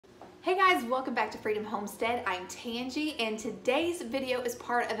Hey guys, welcome back to Freedom Homestead. I'm Tangi, and today's video is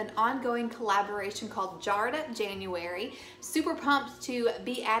part of an ongoing collaboration called Jarred Up January. Super pumped to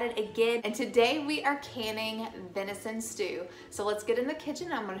be at it again, and today we are canning venison stew. So let's get in the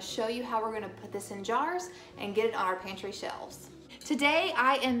kitchen. I'm going to show you how we're going to put this in jars and get it on our pantry shelves. Today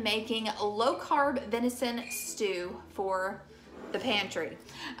I am making a low carb venison stew for the pantry.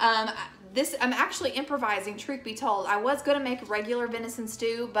 I'm actually improvising, truth be told. I was gonna make regular venison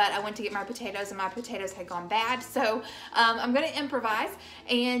stew, but I went to get my potatoes and my potatoes had gone bad. So I'm gonna improvise,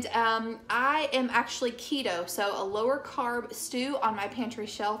 and I am actually keto. So a lower carb stew on my pantry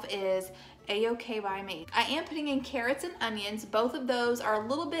shelf is a-okay by me. I am putting in carrots and onions. Both of those are a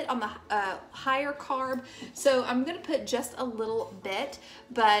little bit on the higher carb, so I'm gonna put just a little bit,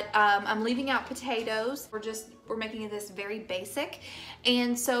 but I'm leaving out potatoes. We're making this very basic.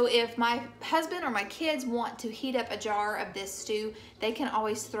 And so if my husband or my kids want to heat up a jar of this stew, they can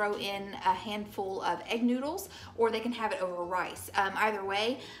always throw in a handful of egg noodles, or they can have it over rice. Either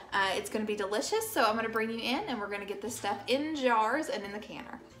way, it's gonna be delicious. So I'm gonna bring you in and we're gonna get this stuff in jars and in the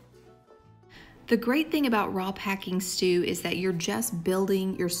canner. The great thing about raw packing stew is that you're just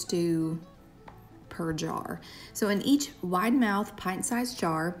building your stew per jar. So in each wide mouth pint-sized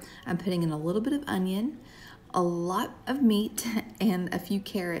jar, I'm putting in a little bit of onion, a lot of meat, and a few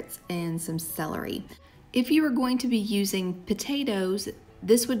carrots and some celery. If you were going to be using potatoes,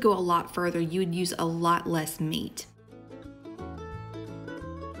 this would go a lot further. You would use a lot less meat.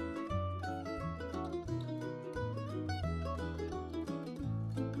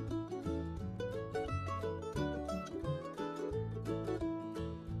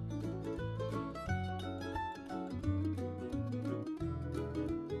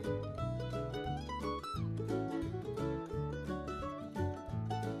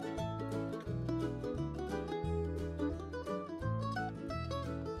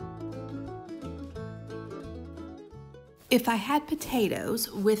 If I had potatoes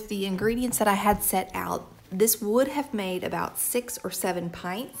with the ingredients that I had set out, this would have made about 6 or 7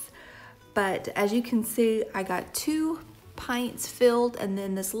 pints. But as you can see, I got 2 pints filled, and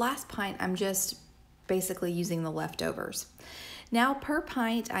then this last pint, I'm just basically using the leftovers. Now per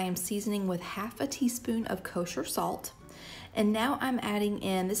pint, I am seasoning with half a teaspoon of kosher salt. And now I'm adding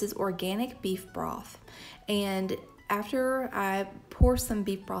in, this is organic beef broth. And after I pour some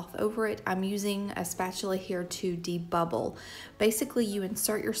beef broth over it, I'm using a spatula here to debubble. Basically, you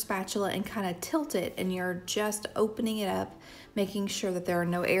insert your spatula and kind of tilt it, and you're just opening it up, making sure that there are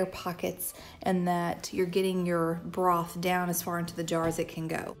no air pockets and that you're getting your broth down as far into the jar as it can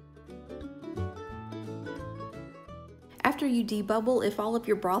go. After you debubble, if all of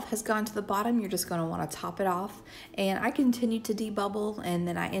your broth has gone to the bottom, you're just going to want to top it off. And I continue to debubble, and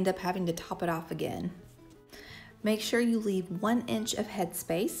then I end up having to top it off again. Make sure you leave 1 inch of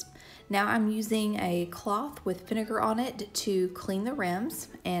headspace. Now I'm using a cloth with vinegar on it to clean the rims,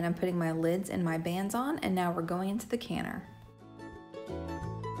 and I'm putting my lids and my bands on, and now we're going into the canner.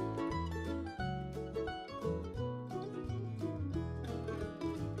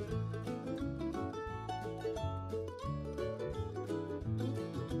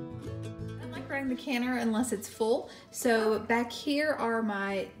 The canner unless it's full. So back here are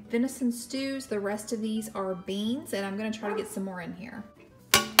my venison stews. The rest of these are beans, and I'm going to try to get some more in here.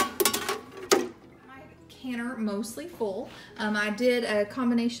 My canner mostly full. I did a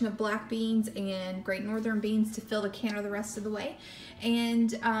combination of black beans and Great Northern beans to fill the canner the rest of the way.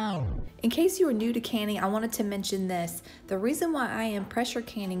 And in case you are new to canning, I wanted to mention this. The reason why I am pressure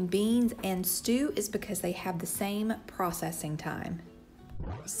canning beans and stew is because they have the same processing time.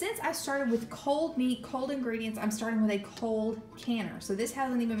 Since I started with cold meat, cold ingredients, I'm starting with a cold canner. So this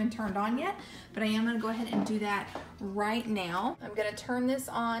hasn't even been turned on yet, but I am going to go ahead and do that right now. I'm going to turn this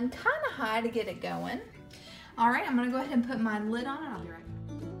on kind of high to get it going. All right, I'm going to go ahead and put my lid on, and I'll be right back.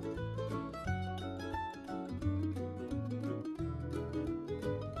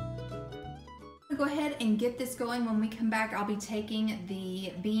 Go ahead and get this going. When we come back, I'll be taking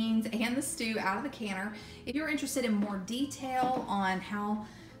the beans and the stew out of the canner. If you're interested in more detail on how,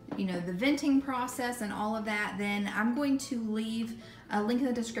 the venting process and all of that, then I'm going to leave a link in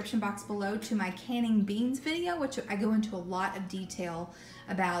the description box below to my canning beans video, which I go into a lot of detail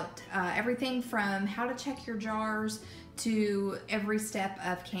about everything from how to check your jars to every step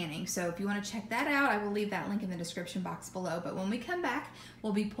of canning. So if you want to check that out, I will leave that link in the description box below. But when we come back,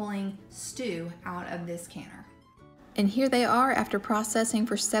 we'll be pulling stew out of this canner. And here they are after processing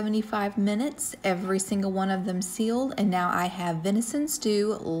for 75 minutes, every single one of them sealed, and now I have venison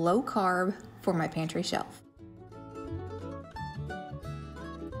stew, low carb, for my pantry shelf.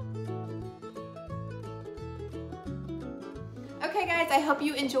 Okay guys, I hope hope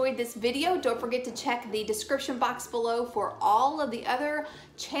you enjoyed this video. Don't forget to check the description box below for all of the other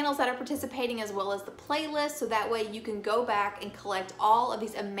channels that are participating as well as the playlist, so that way you can go back and collect all of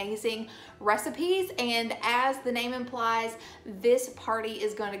these amazing recipes. And as the name implies, this party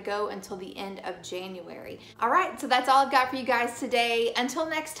is going to go until the end of January. All right, so that's all I've got for you guys today. Until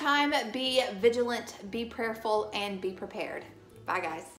next time, be vigilant, be prayerful, and be prepared. Bye, guys.